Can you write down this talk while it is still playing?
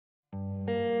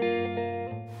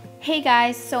Hey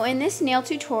guys, so in this nail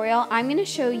tutorial, I'm going to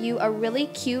show you a really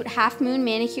cute half moon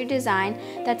manicure design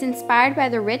that's inspired by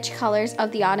the rich colors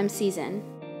of the autumn season.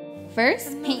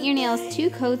 First, paint your nails 2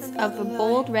 coats of a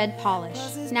bold red polish.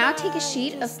 Now take a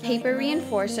sheet of paper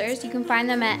reinforcers. You can find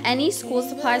them at any school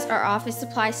supplies or office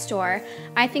supply store.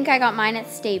 I think I got mine at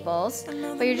Staples,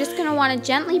 but you're just going to want to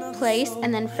gently place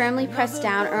and then firmly press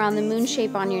down around the moon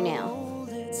shape on your nail.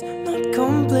 It's not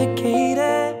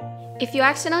complicated. If you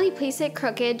accidentally place it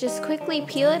crooked, just quickly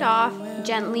peel it off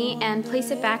gently and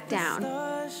place it back down.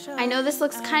 I know this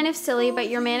looks kind of silly, but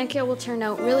your manicure will turn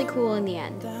out really cool in the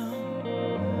end.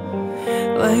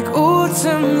 Like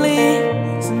autumn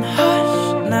leaves and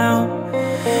hush now.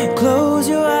 Close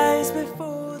your eyes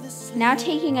before the sleep. Now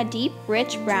taking a deep,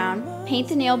 rich brown, paint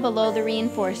the nail below the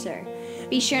reinforcer.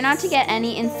 Be sure not to get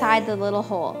any inside the little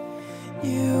hole.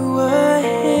 You were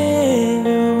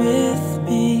here with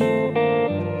me.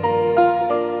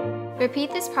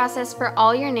 Repeat this process for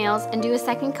all your nails and do a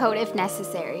second coat if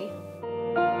necessary.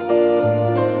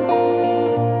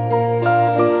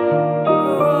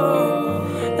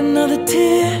 Another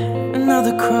tear,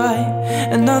 another cry,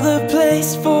 another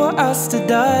place for us to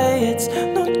die. It's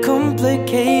not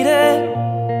complicated.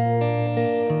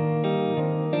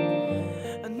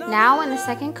 Now when the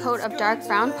second coat of dark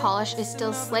brown polish is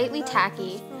still slightly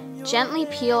tacky, gently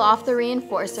peel off the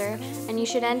reinforcer and you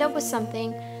should end up with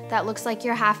something that looks like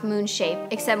your half moon shape,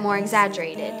 except more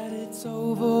exaggerated.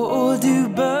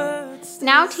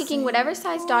 Now taking whatever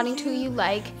size dotting tool you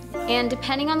like, and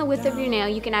depending on the width of your nail,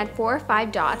 you can add 4 or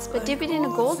 5 dots, but dip it in a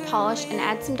gold polish and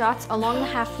add some dots along the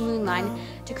half moon line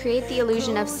to create the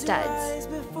illusion of studs.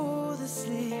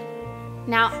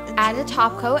 Now add a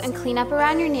top coat and clean up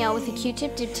around your nail with a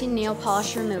Q-tip dipped in nail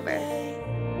polish remover.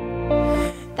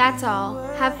 That's all.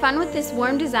 Have fun with this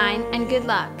warm design and good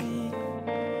luck!